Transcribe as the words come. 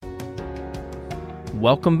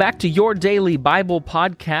Welcome back to Your Daily Bible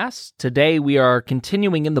Podcast. Today we are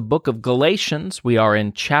continuing in the book of Galatians. We are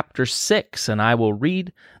in chapter 6, and I will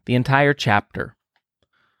read the entire chapter.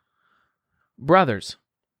 Brothers,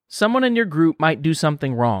 someone in your group might do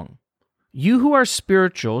something wrong. You who are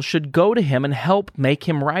spiritual should go to him and help make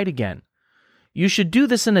him right again. You should do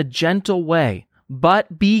this in a gentle way,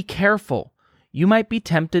 but be careful. You might be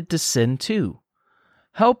tempted to sin too.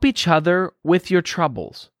 Help each other with your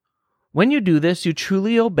troubles. When you do this, you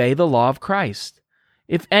truly obey the law of Christ.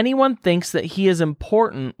 If anyone thinks that he is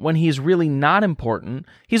important when he is really not important,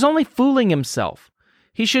 he's only fooling himself.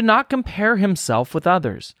 He should not compare himself with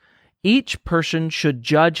others. Each person should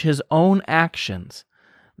judge his own actions.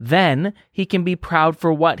 Then he can be proud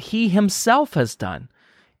for what he himself has done.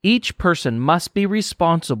 Each person must be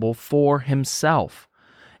responsible for himself.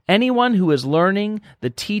 Anyone who is learning the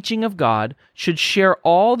teaching of God should share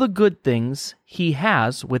all the good things he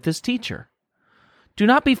has with his teacher. Do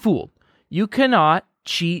not be fooled. You cannot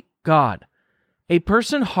cheat God. A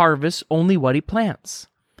person harvests only what he plants.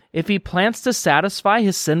 If he plants to satisfy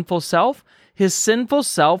his sinful self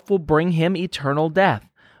will bring him eternal death.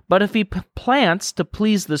 But if he plants to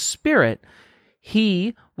please the Spirit,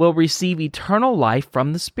 he will receive eternal life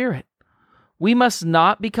from the Spirit. We must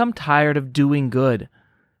not become tired of doing good.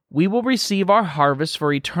 We will receive our harvest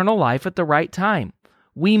for eternal life at the right time.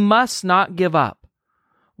 We must not give up.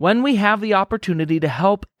 When we have the opportunity to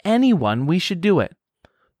help anyone, we should do it.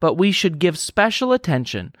 But we should give special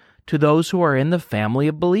attention to those who are in the family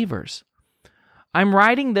of believers. I'm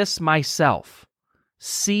writing this myself.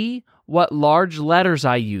 See what large letters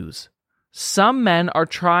I use. Some men are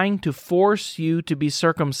trying to force you to be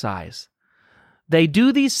circumcised. They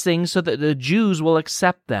do these things so that the Jews will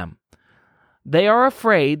accept them. They are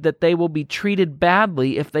afraid that they will be treated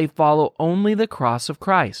badly if they follow only the cross of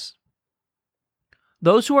Christ.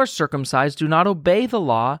 Those who are circumcised do not obey the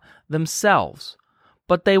law themselves,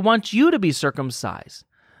 but they want you to be circumcised.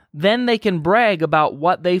 Then they can brag about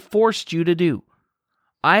what they forced you to do.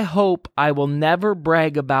 I hope I will never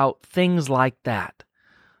brag about things like that.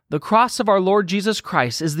 The cross of our Lord Jesus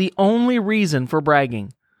Christ is the only reason for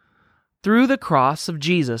bragging. Through the cross of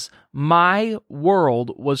Jesus, my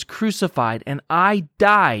world was crucified and I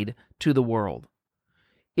died to the world.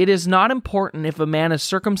 It is not important if a man is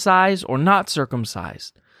circumcised or not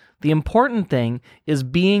circumcised. The important thing is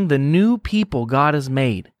being the new people God has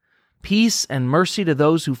made. Peace and mercy to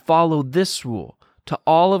those who follow this rule, to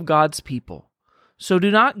all of God's people. So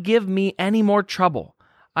do not give me any more trouble.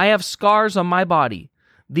 I have scars on my body.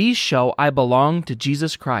 These show I belong to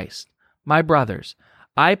Jesus Christ. My brothers,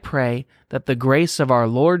 I pray that the grace of our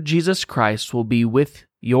Lord Jesus Christ will be with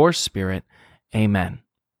your spirit. Amen.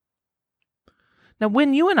 Now,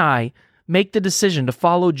 when you and I make the decision to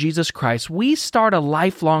follow Jesus Christ, we start a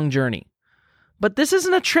lifelong journey. But this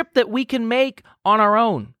isn't a trip that we can make on our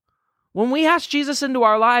own. When we ask Jesus into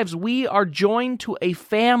our lives, we are joined to a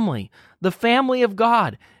family, the family of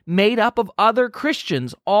God, made up of other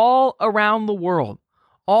Christians all around the world,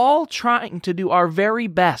 all trying to do our very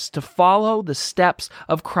best to follow the steps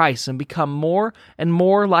of Christ and become more and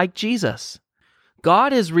more like Jesus.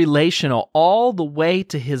 God is relational all the way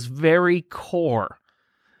to his very core,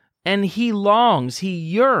 and he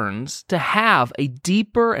yearns to have a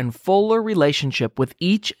deeper and fuller relationship with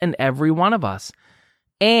each and every one of us.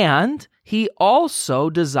 And he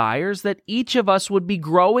also desires that each of us would be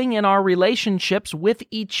growing in our relationships with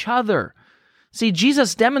each other. See,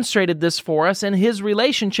 Jesus demonstrated this for us in his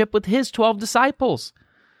relationship with his 12 disciples.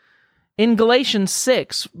 In Galatians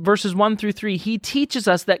 6, verses 1 through 3, he teaches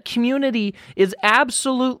us that community is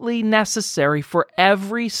absolutely necessary for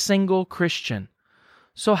every single Christian.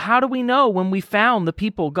 So how do we know when we found the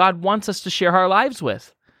people God wants us to share our lives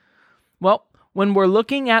with? Well, when we're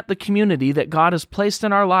looking at the community that God has placed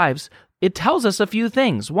in our lives, it tells us a few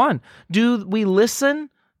things. One, do we listen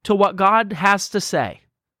to what God has to say?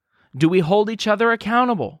 Do we hold each other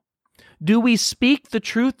accountable? Do we speak the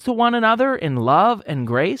truth to one another in love and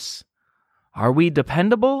grace? Are we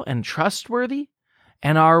dependable and trustworthy?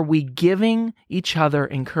 And are we giving each other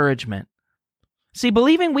encouragement? See,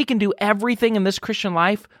 believing we can do everything in this Christian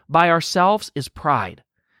life by ourselves is pride.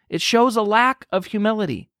 It shows a lack of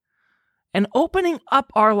humility. And opening up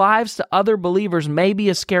our lives to other believers may be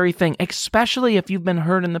a scary thing, especially if you've been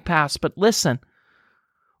hurt in the past. But listen,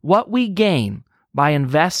 what we gain by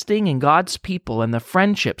investing in God's people and the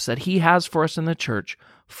friendships that he has for us in the church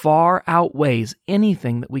far outweighs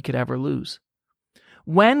anything that we could ever lose.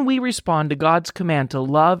 When we respond to God's command to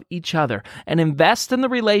love each other and invest in the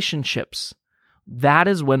relationships, that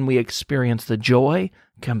is when we experience the joy,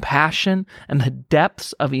 compassion, and the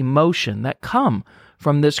depths of emotion that come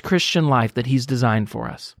from this Christian life that He's designed for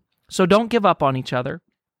us. So don't give up on each other.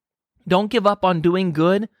 Don't give up on doing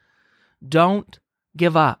good. Don't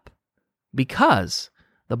give up, because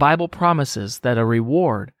the Bible promises that a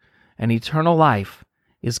reward and eternal life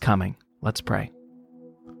is coming. Let's pray.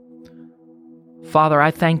 Father, I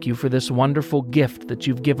thank you for this wonderful gift that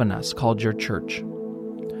you've given us called your church.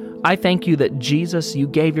 I thank you that, Jesus, you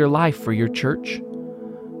gave your life for your church,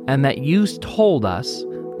 and that you told us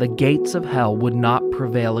the gates of hell would not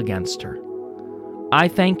prevail against her. I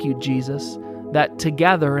thank you, Jesus, that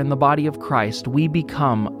together in the body of Christ we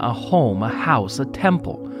become a home, a house, a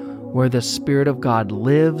temple where the Spirit of God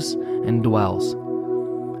lives and dwells.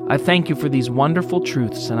 I thank you for these wonderful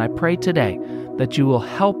truths, and I pray today that you will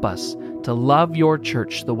help us to love your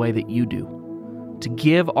church the way that you do, to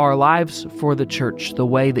give our lives for the church the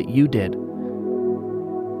way that you did,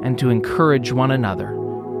 and to encourage one another.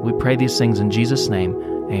 We pray these things in Jesus' name.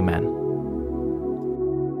 Amen.